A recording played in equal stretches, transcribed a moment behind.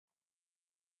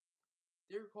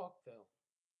Dear Cocktail,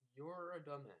 you're a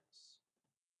dumbass.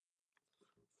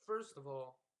 First of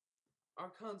all, our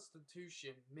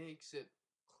Constitution makes it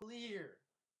clear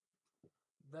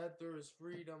that there is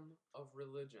freedom of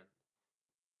religion.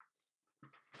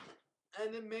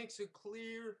 And it makes it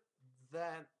clear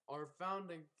that our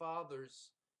founding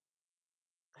fathers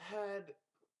had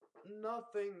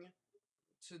nothing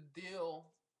to deal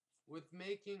with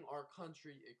making our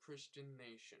country a Christian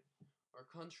nation.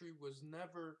 Our country was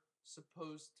never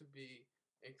supposed to be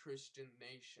a Christian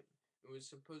nation. It was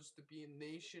supposed to be a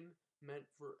nation meant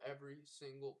for every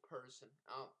single person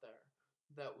out there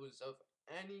that was of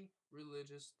any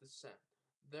religious descent.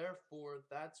 Therefore,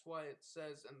 that's why it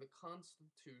says in the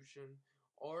Constitution,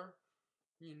 our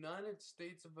United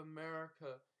States of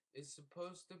America is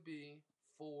supposed to be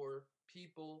for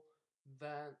people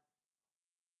that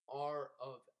are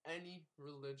of any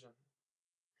religion.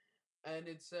 And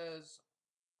it says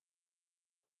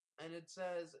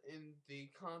in the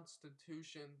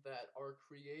Constitution that our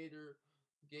Creator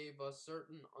gave us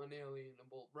certain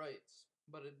unalienable rights.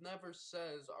 But it never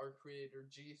says our Creator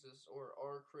Jesus or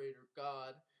our Creator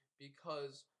God,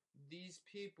 because these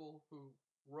people who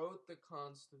wrote the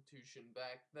Constitution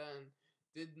back then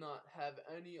did not have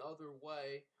any other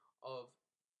way of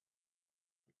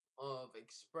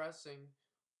expressing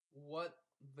what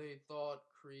they thought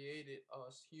created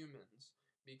us humans,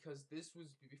 because this was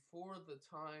before the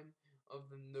time of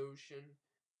the notion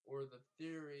or the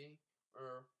theory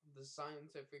or the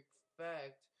scientific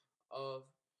fact of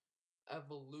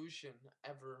evolution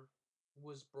ever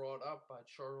was brought up by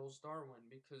Charles Darwin,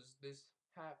 because this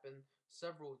happened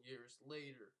several years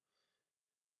later.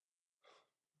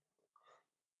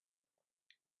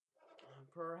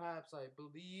 Perhaps, I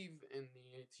believe, in the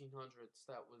 1800s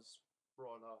that was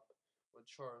brought up with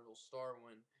Charles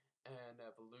Darwin and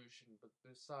evolution, but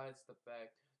besides the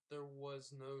fact, there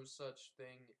was no such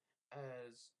thing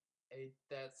as a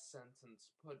death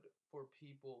sentence put for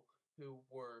people who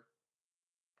were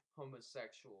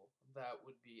homosexual. That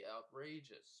would be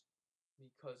outrageous,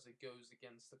 because it goes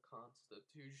against the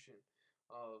Constitution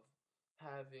of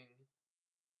having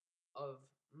of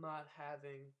not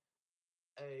having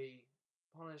a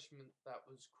punishment that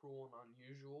was cruel and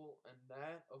unusual, and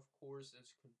that, of course,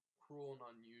 is cruel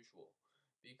and unusual,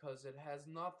 because it has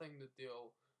nothing to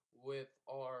deal with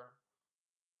our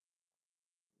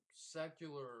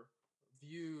secular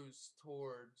views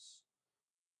towards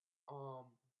um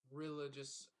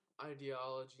religious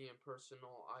ideology and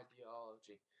personal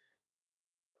ideology.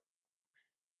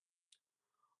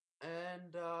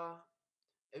 And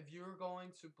if you're going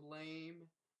to blame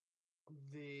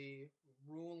the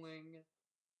ruling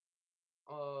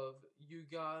of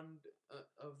Uganda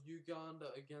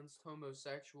against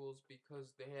homosexuals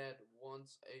because they had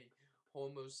once a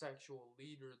homosexual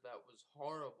leader that was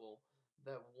horrible,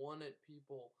 that wanted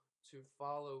people to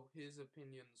follow his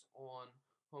opinions on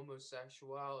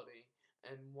homosexuality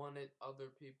and wanted other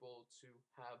people to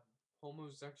have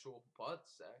homosexual butt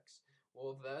sex.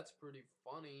 Well, that's pretty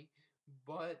funny,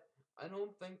 but I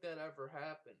don't think that ever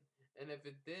happened. And if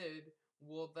it did,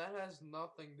 well, that has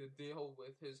nothing to deal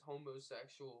with his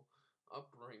homosexual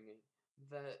upbringing,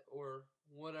 that, or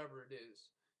whatever it is.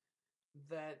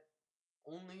 That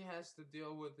only has to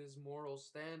deal with his moral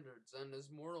standards, and his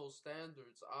moral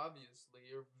standards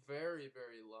obviously are very,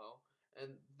 very low,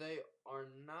 and they are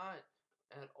not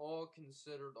at all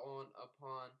considered on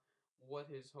upon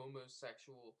what his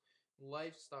homosexual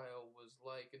lifestyle was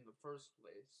like in the first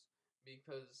place.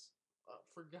 Because,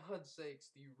 for God's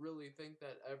sakes, do you really think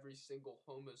that every single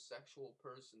homosexual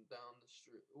person down the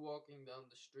street, walking down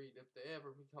the street, if they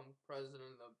ever become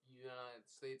president of the United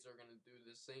States, are going to do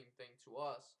the same thing to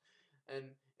us?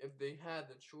 And if they had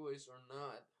the choice or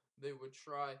not, they would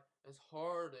try as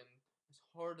hard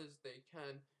as they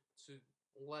can to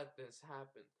let this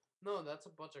happen. No, that's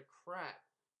a bunch of crap.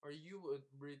 Are you a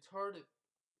retarded?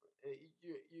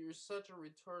 You're such a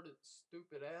retarded,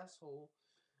 stupid asshole.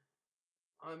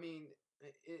 I mean,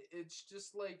 it's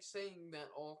just like saying that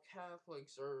all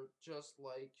Catholics are just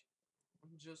like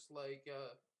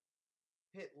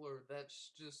Hitler.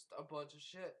 That's just a bunch of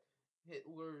shit.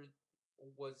 Hitler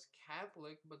was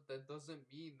Catholic, but that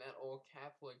doesn't mean that all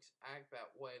Catholics act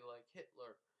that way like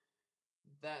Hitler.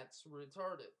 That's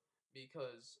retarded,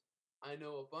 because I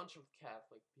know a bunch of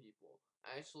Catholic people.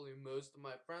 Actually, most of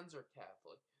my friends are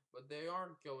Catholic, but they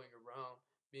aren't going around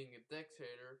being a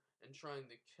dictator and trying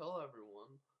to kill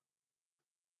everyone.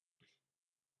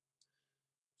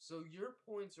 So your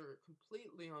points are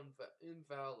completely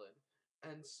invalid.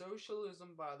 And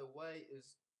socialism, by the way,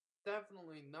 is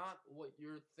definitely not what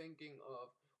you're thinking of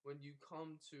when you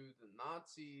come to the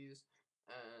Nazis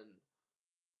and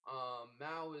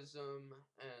Maoism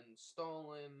and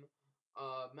Stalin.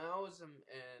 Maoism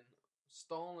and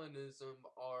Stalinism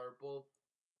are both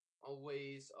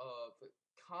ways of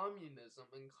communism,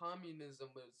 and communism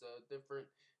is a different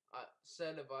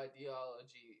set of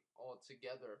ideology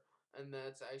altogether, and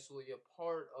that's actually a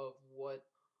part of what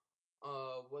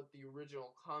the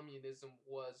original communism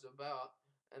was about,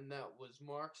 and that was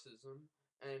Marxism.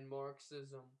 And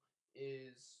Marxism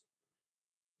is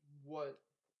what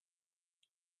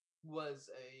was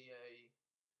a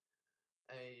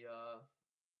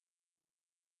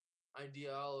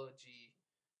ideology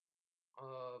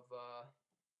of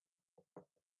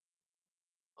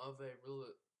of a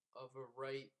of a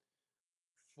right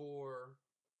for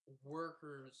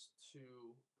workers to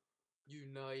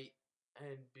unite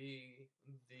and be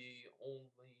the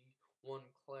only one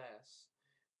class.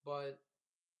 But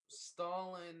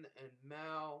Stalin and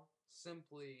Mao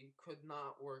simply could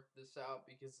not work this out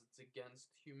because it's against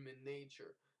human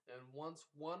nature. And once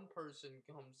one person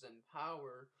comes in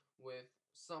power with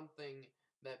something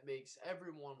that makes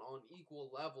everyone on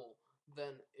equal level,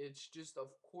 then it's just, of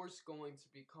course, going to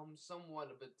become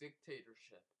somewhat of a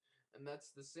dictatorship. And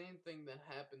that's the same thing that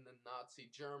happened in Nazi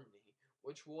Germany,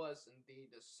 which was indeed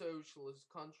a socialist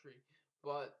country,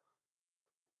 but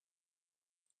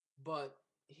but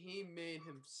he made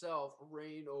himself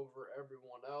reign over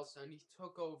everyone else, and he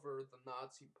took over the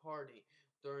Nazi Party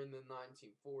during the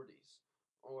 1940s,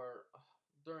 or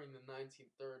during the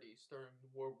 1930s, during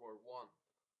World War One.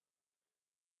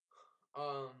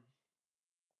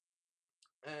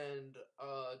 And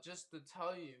just to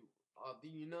tell you, the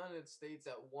United States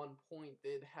at one point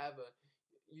did have a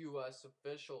U.S.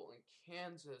 official in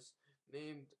Kansas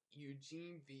named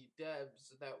Eugene V.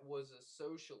 Debs that was a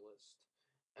socialist.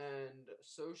 And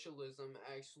socialism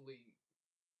actually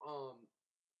um,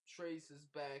 traces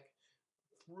back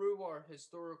through our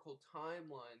historical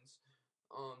timelines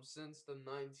since the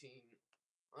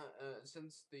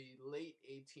since the late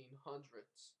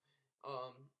 1800s,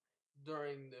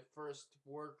 during the first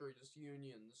workers'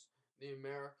 unions, the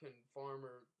American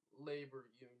Farmer Labor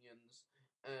Unions,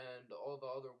 and all the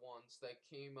other ones that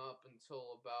came up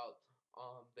until about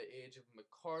the age of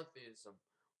McCarthyism,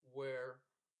 where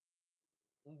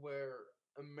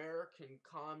American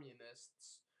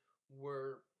communists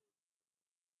were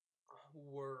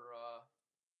were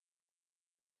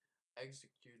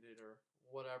executed or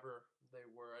whatever they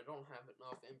were. I don't have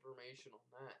enough information on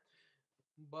that.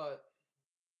 But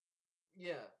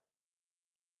yeah,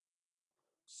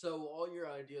 so all your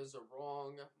ideas are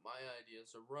wrong, my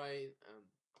ideas are right, and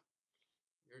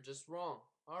you're just wrong.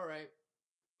 All right,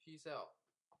 peace out.